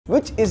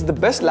which is the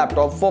best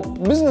laptop for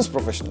business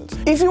professionals.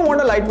 If you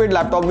want a lightweight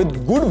laptop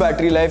with good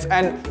battery life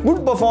and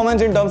good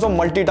performance in terms of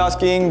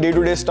multitasking,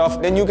 day-to-day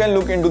stuff, then you can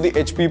look into the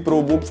HP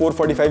ProBook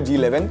 445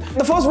 G11.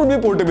 The first would be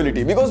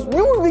portability, because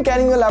you would be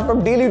carrying your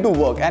laptop daily to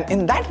work, and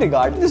in that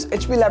regard, this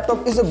HP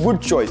laptop is a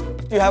good choice.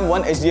 You have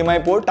one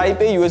HDMI port, Type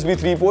A USB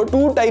 3 port,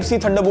 two Type-C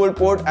Thunderbolt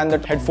port and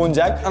the headphone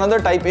jack, another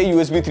Type A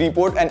USB 3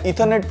 port, an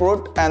Ethernet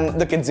port and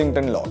the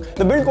Kensington lock.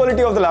 The build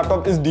quality of the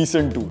laptop is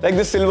decent too, like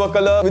the silver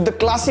color with the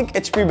classic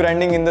HP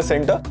branding in the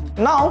center.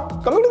 Now,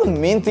 coming to the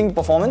main thing,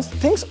 performance,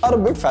 things are a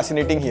bit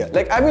fascinating here.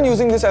 Like, I've been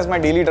using this as my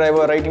daily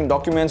driver, writing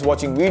documents,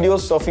 watching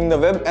videos, surfing the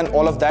web and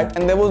all of that,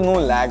 and there was no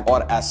lag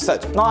or as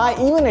such. Now, I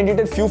even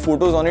edited few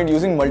photos on it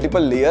using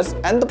multiple layers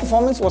and the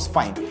performance was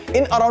fine.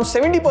 In around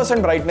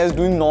 70% brightness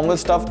doing normal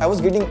stuff, I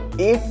was getting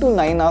 8 to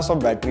 9 hours of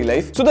battery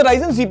life. So the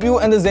Ryzen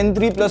CPU and the Zen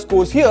 3 Plus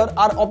cores here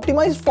are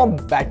optimized for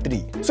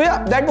battery. So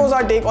yeah, that was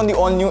our take on the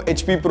all new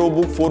HP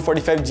ProBook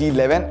 445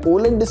 G11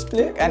 OLED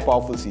display and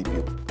powerful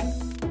CPU.